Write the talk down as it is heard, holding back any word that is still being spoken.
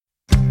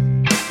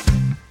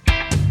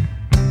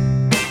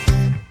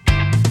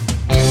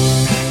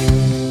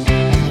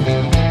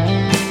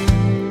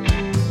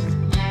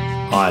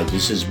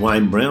This is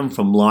Wayne Brown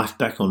from Life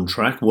Back on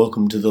Track.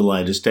 Welcome to the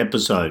latest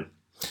episode.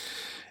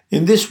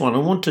 In this one, I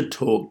want to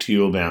talk to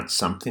you about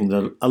something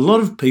that a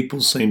lot of people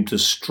seem to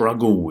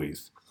struggle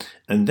with,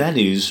 and that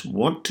is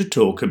what to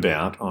talk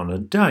about on a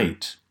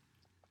date.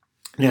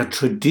 Now,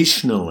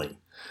 traditionally,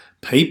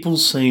 people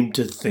seem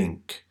to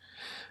think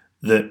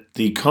that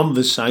the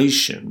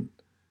conversation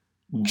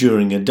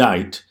during a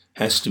date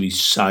has to be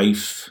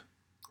safe,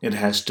 it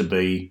has to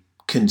be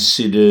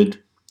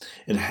considered,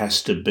 it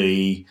has to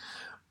be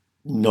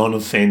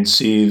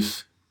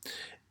non-offensive,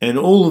 and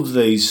all of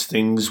these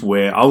things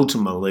where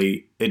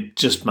ultimately it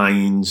just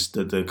means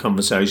that the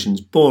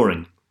conversation's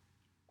boring.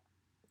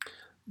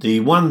 The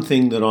one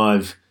thing that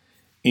I've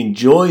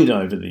enjoyed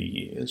over the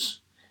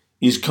years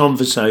is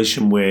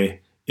conversation where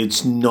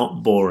it's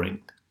not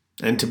boring.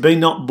 And to be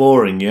not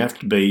boring, you have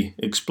to be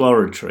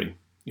exploratory.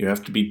 You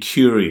have to be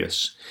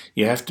curious.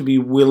 You have to be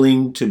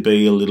willing to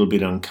be a little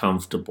bit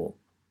uncomfortable.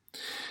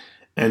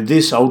 And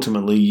this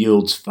ultimately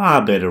yields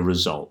far better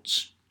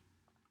results.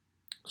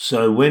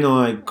 So when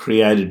I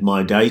created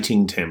my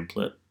dating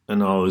template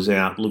and I was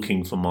out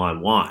looking for my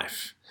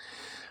wife,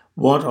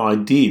 what I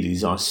did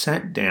is I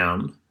sat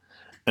down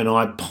and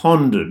I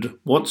pondered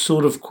what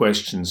sort of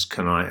questions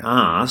can I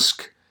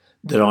ask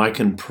that I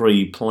can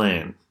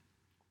pre-plan.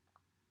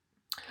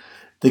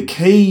 The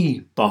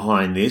key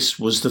behind this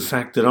was the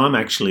fact that I'm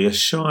actually a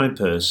shy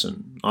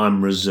person.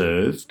 I'm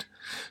reserved.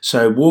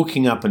 So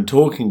walking up and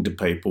talking to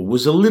people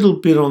was a little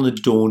bit on the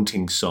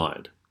daunting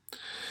side.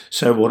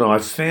 So what I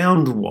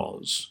found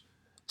was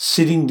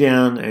sitting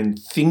down and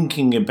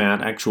thinking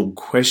about actual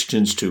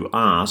questions to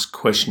ask,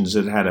 questions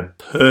that had a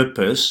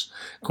purpose,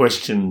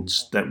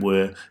 questions that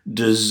were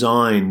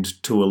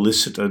designed to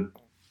elicit a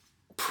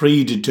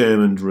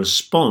predetermined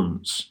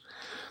response.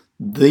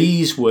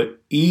 These were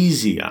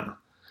easier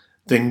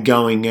than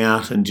going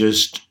out and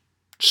just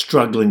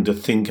struggling to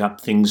think up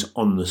things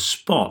on the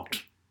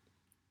spot.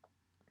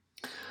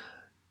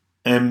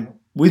 And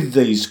with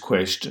these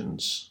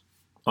questions,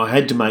 I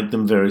had to make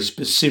them very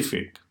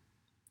specific.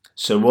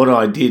 So what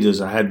I did is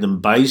I had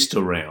them based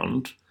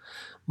around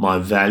my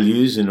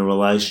values in a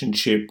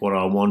relationship, what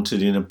I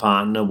wanted in a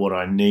partner, what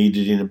I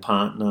needed in a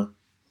partner.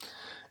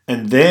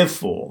 And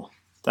therefore,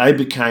 they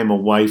became a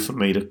way for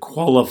me to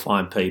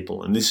qualify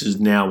people. And this is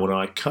now what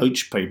I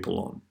coach people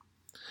on.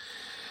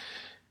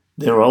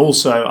 There are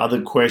also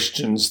other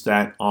questions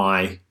that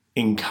I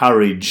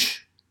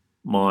encourage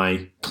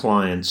my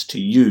clients to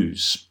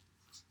use.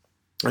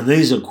 And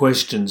these are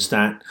questions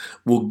that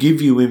will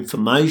give you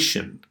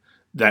information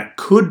that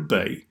could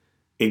be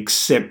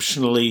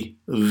exceptionally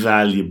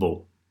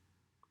valuable.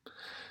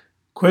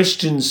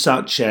 Questions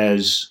such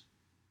as,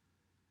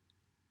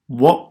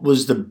 what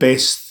was the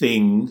best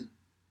thing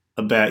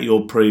about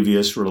your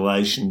previous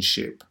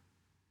relationship?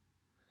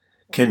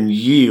 Can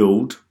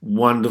yield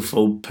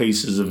wonderful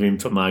pieces of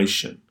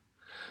information.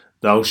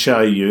 They'll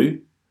show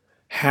you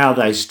how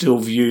they still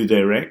view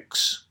their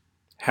ex,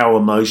 how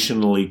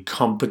emotionally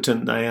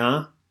competent they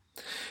are,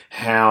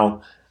 how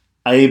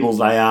able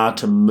they are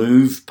to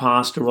move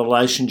past a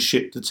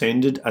relationship that's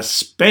ended,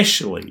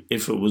 especially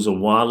if it was a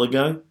while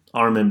ago.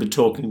 I remember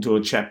talking to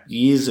a chap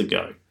years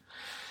ago,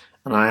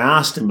 and I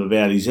asked him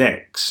about his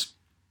ex,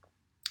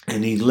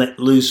 and he let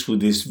loose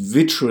with this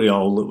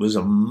vitriol that was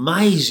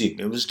amazing.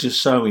 It was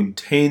just so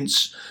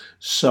intense,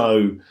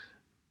 so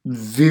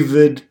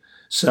vivid,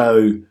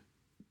 so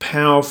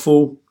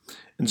powerful,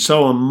 and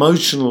so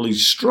emotionally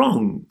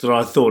strong that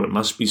I thought it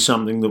must be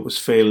something that was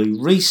fairly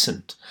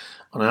recent.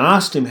 And I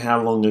asked him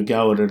how long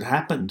ago it had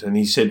happened, and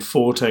he said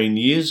 14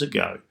 years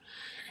ago.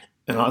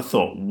 And I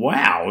thought,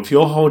 wow, if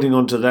you're holding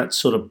on to that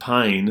sort of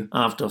pain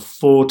after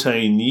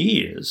 14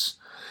 years,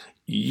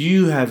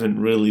 you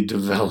haven't really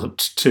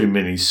developed too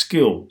many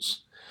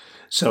skills.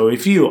 So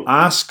if you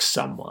ask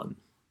someone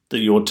that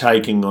you're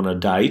taking on a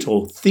date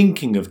or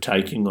thinking of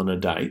taking on a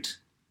date,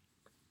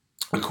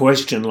 a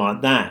question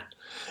like that,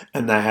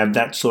 and they have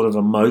that sort of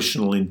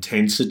emotional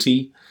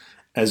intensity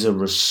as a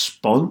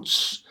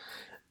response,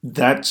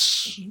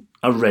 that's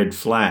a red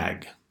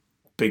flag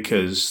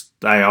because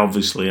they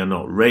obviously are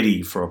not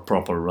ready for a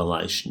proper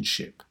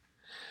relationship.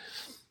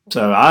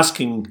 So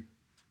asking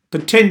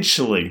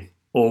potentially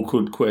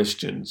awkward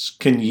questions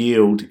can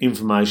yield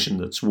information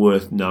that's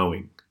worth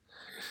knowing.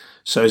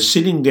 So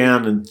sitting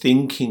down and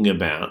thinking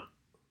about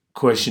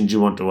questions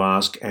you want to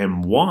ask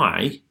and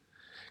why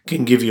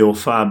can give you a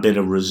far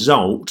better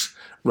result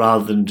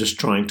rather than just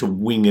trying to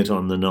wing it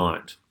on the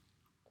night.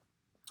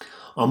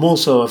 I'm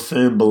also a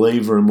firm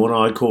believer in what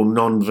I call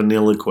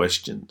non-vanilla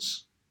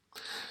questions.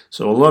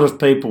 So a lot of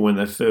people, when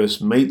they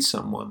first meet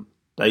someone,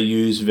 they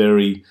use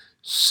very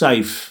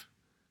safe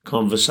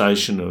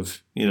conversation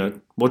of,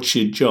 what's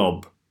your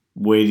job?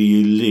 Where do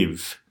you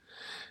live?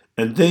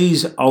 And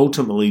these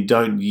ultimately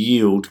don't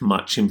yield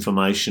much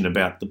information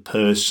about the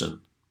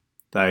person.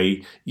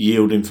 They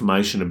yield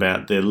information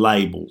about their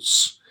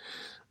labels.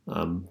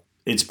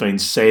 It's been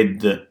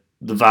said that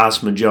the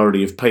vast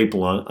majority of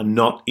people are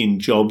not in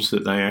jobs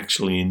that they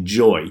actually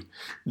enjoy.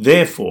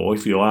 Therefore,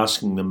 if you're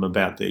asking them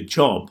about their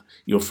job,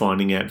 you're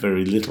finding out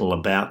very little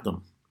about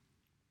them.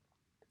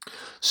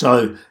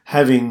 So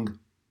having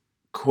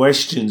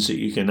questions that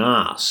you can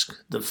ask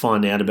that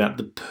find out about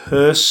the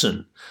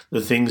person,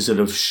 the things that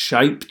have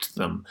shaped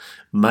them,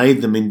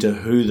 made them into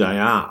who they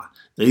are.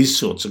 These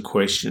sorts of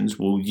questions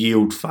will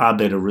yield far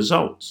better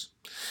results.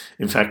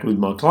 In fact, with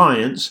my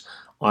clients,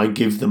 I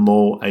give them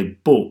all a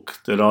book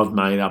that I've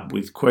made up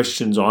with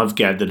questions I've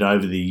gathered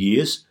over the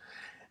years.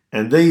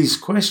 And these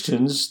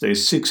questions,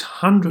 there's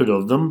 600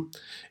 of them,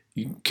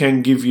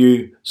 can give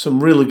you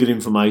some really good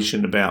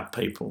information about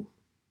people,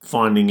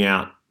 finding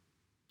out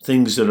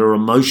things that are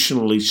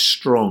emotionally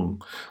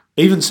strong.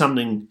 Even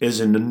something as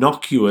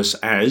innocuous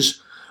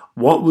as,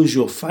 what was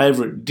your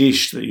favourite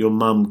dish that your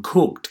mum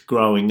cooked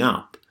growing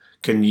up,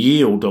 can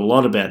yield a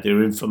lot about a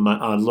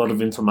lot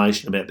of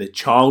information about their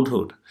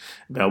childhood,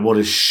 about what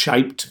has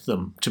shaped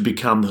them to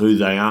become who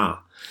they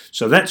are.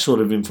 So that sort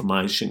of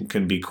information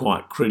can be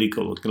quite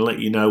critical. It can let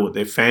you know what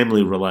their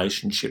family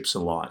relationships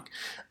are like.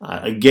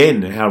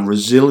 Again, how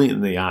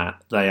resilient they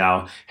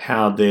are,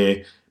 how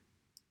their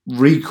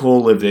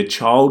recall of their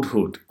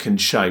childhood can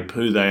shape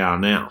who they are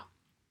now.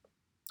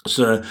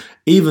 So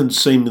even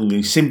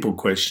seemingly simple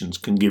questions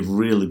can give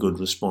really good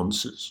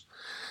responses.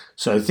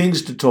 So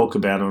things to talk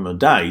about on a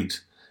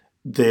date,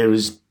 there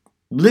is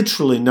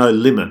literally no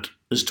limit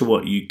as to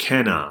what you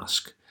can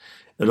ask.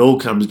 It all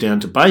comes down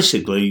to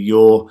basically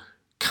your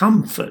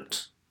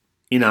comfort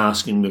in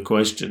asking the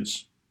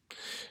questions.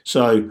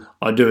 So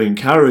I do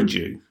encourage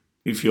you,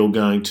 if you're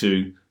going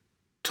to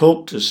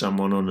talk to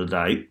someone on a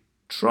date,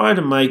 try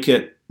to make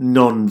it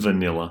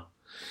non-vanilla.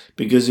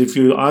 Because if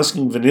you're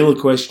asking vanilla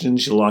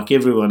questions, you're like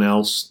everyone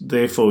else,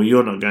 therefore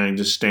you're not going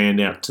to stand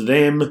out to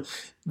them.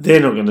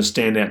 They're not going to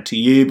stand out to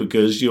you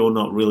because you're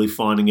not really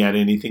finding out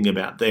anything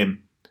about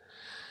them.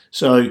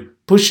 So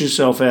push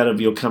yourself out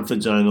of your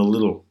comfort zone a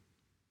little,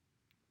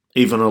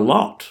 even a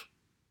lot.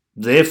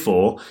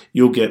 Therefore,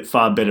 you'll get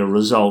far better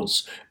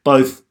results,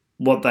 both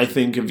what they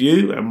think of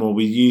you and what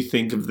you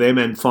think of them,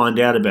 and find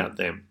out about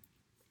them.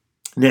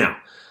 Now,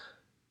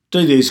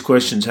 do these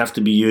questions have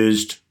to be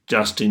used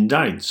just in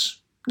dates?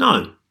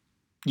 No.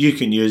 You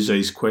can use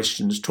these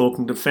questions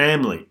talking to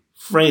family,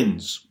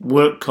 friends,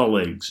 work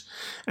colleagues,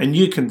 and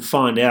you can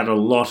find out a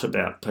lot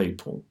about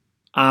people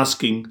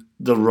asking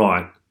the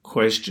right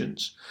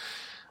questions.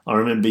 I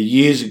remember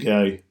years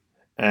ago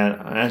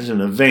at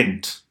an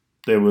event,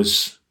 there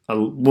was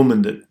a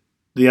woman that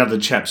the other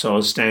chaps I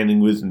was standing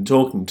with and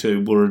talking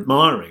to were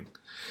admiring,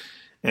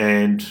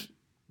 and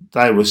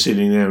they were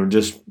sitting there and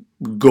just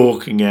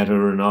gawking at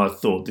her, and I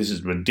thought, this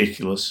is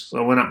ridiculous. So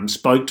I went up and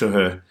spoke to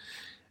her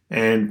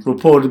and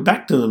reported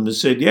back to them and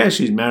said, yeah,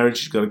 she's married,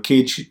 she's got a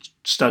kid, she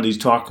studies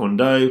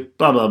Taekwondo,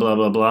 blah, blah, blah,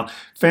 blah, blah.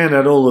 Found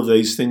out all of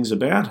these things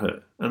about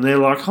her. And they're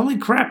like, holy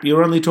crap,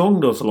 you're only talking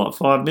to her for like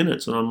 5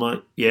 minutes. And I'm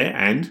like, yeah,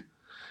 and?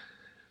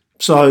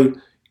 So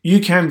you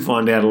can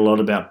find out a lot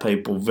about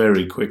people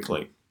very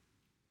quickly.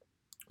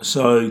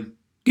 So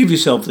give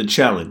yourself the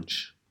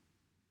challenge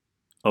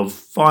of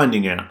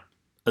finding out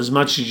as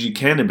much as you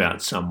can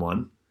about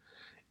someone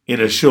in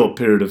a short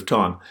period of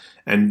time.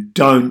 And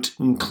don't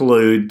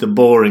include the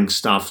boring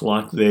stuff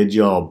like their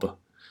job.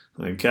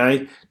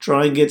 Okay?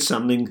 Try and get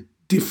something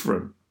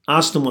different.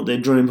 Ask them what their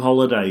dream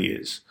holiday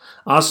is.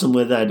 Ask them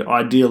where they'd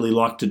ideally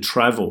like to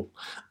travel.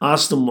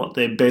 Ask them what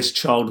their best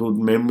childhood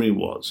memory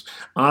was.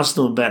 Ask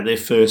them about their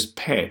first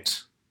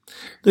pet.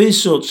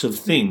 These sorts of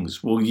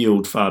things will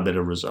yield far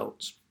better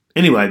results.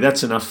 Anyway,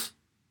 that's enough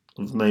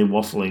of me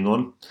waffling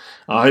on.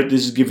 I hope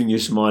this has given you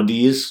some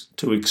ideas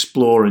to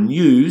explore and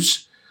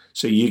use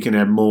so you can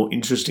have more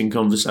interesting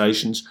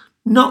conversations,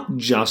 not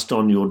just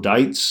on your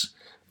dates,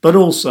 but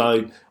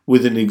also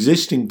with an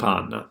existing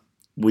partner,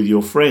 with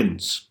your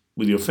friends,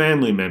 with your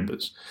family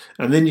members.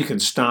 And then you can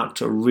start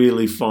to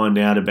really find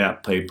out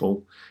about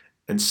people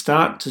and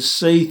start to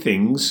see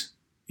things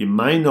you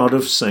may not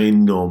have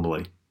seen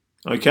normally.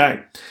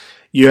 Okay,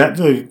 you have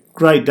a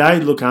great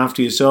day. Look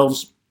after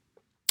yourselves.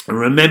 And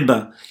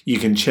remember, you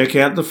can check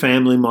out The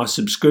Family, my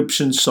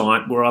subscription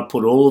site, where I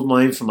put all of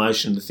my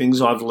information, the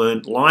things I've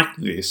learned like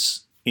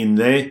this in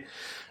there.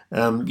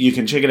 You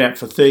can check it out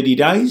for 30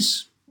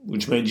 days,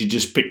 which means you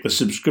just pick the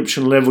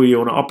subscription level you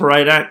want to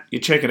operate at. You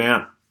check it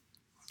out.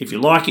 If you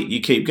like it, you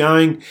keep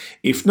going.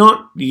 If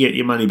not, you get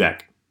your money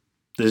back.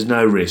 There's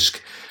no risk.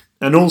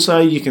 And also,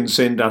 you can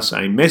send us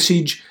a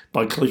message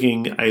by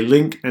clicking a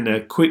link and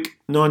a quick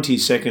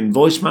 90-second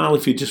voicemail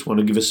if you just want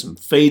to give us some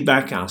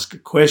feedback, ask a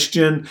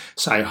question,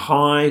 say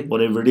hi,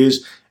 whatever it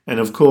is. And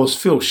of course,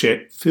 feel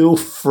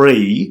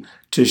free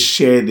to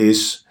share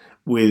this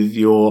with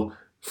your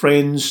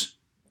friends,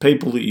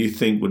 people that you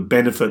think would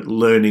benefit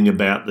learning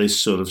about this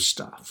sort of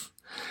stuff.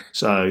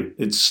 So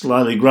it's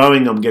slowly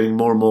growing. I'm getting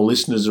more and more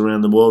listeners around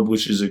the world,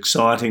 which is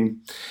exciting.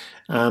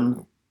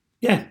 Look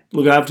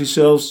after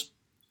yourselves.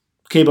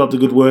 Keep up the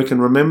good work,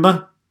 and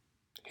remember,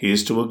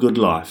 here's to a good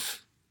life.